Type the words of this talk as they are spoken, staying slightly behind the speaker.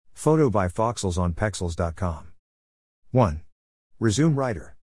Photo by Foxels on Pexels.com. 1. Resume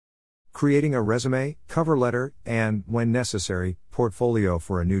writer. Creating a resume, cover letter, and, when necessary, portfolio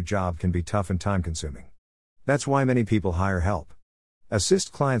for a new job can be tough and time-consuming. That's why many people hire help.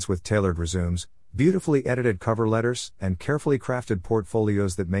 Assist clients with tailored resumes, beautifully edited cover letters, and carefully crafted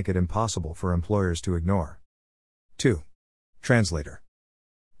portfolios that make it impossible for employers to ignore. 2. Translator.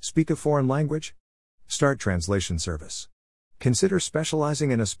 Speak a foreign language? Start translation service. Consider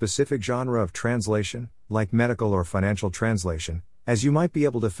specializing in a specific genre of translation, like medical or financial translation, as you might be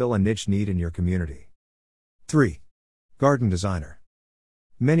able to fill a niche need in your community. 3. Garden designer.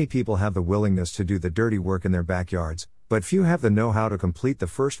 Many people have the willingness to do the dirty work in their backyards, but few have the know-how to complete the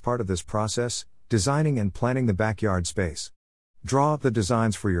first part of this process, designing and planning the backyard space. Draw up the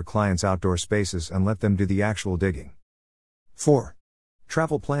designs for your clients' outdoor spaces and let them do the actual digging. 4.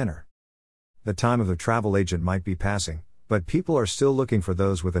 Travel planner. The time of the travel agent might be passing, but people are still looking for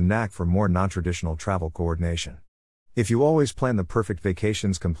those with a knack for more non-traditional travel coordination. If you always plan the perfect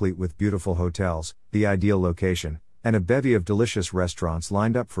vacations complete with beautiful hotels, the ideal location, and a bevy of delicious restaurants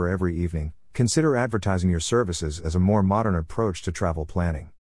lined up for every evening, consider advertising your services as a more modern approach to travel planning.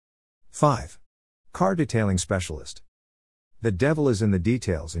 5. Car detailing specialist. The devil is in the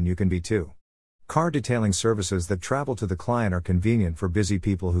details, and you can be too. Car detailing services that travel to the client are convenient for busy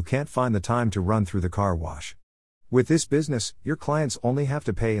people who can't find the time to run through the car wash. With this business, your clients only have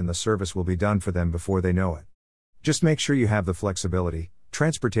to pay and the service will be done for them before they know it. Just make sure you have the flexibility,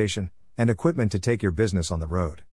 transportation, and equipment to take your business on the road.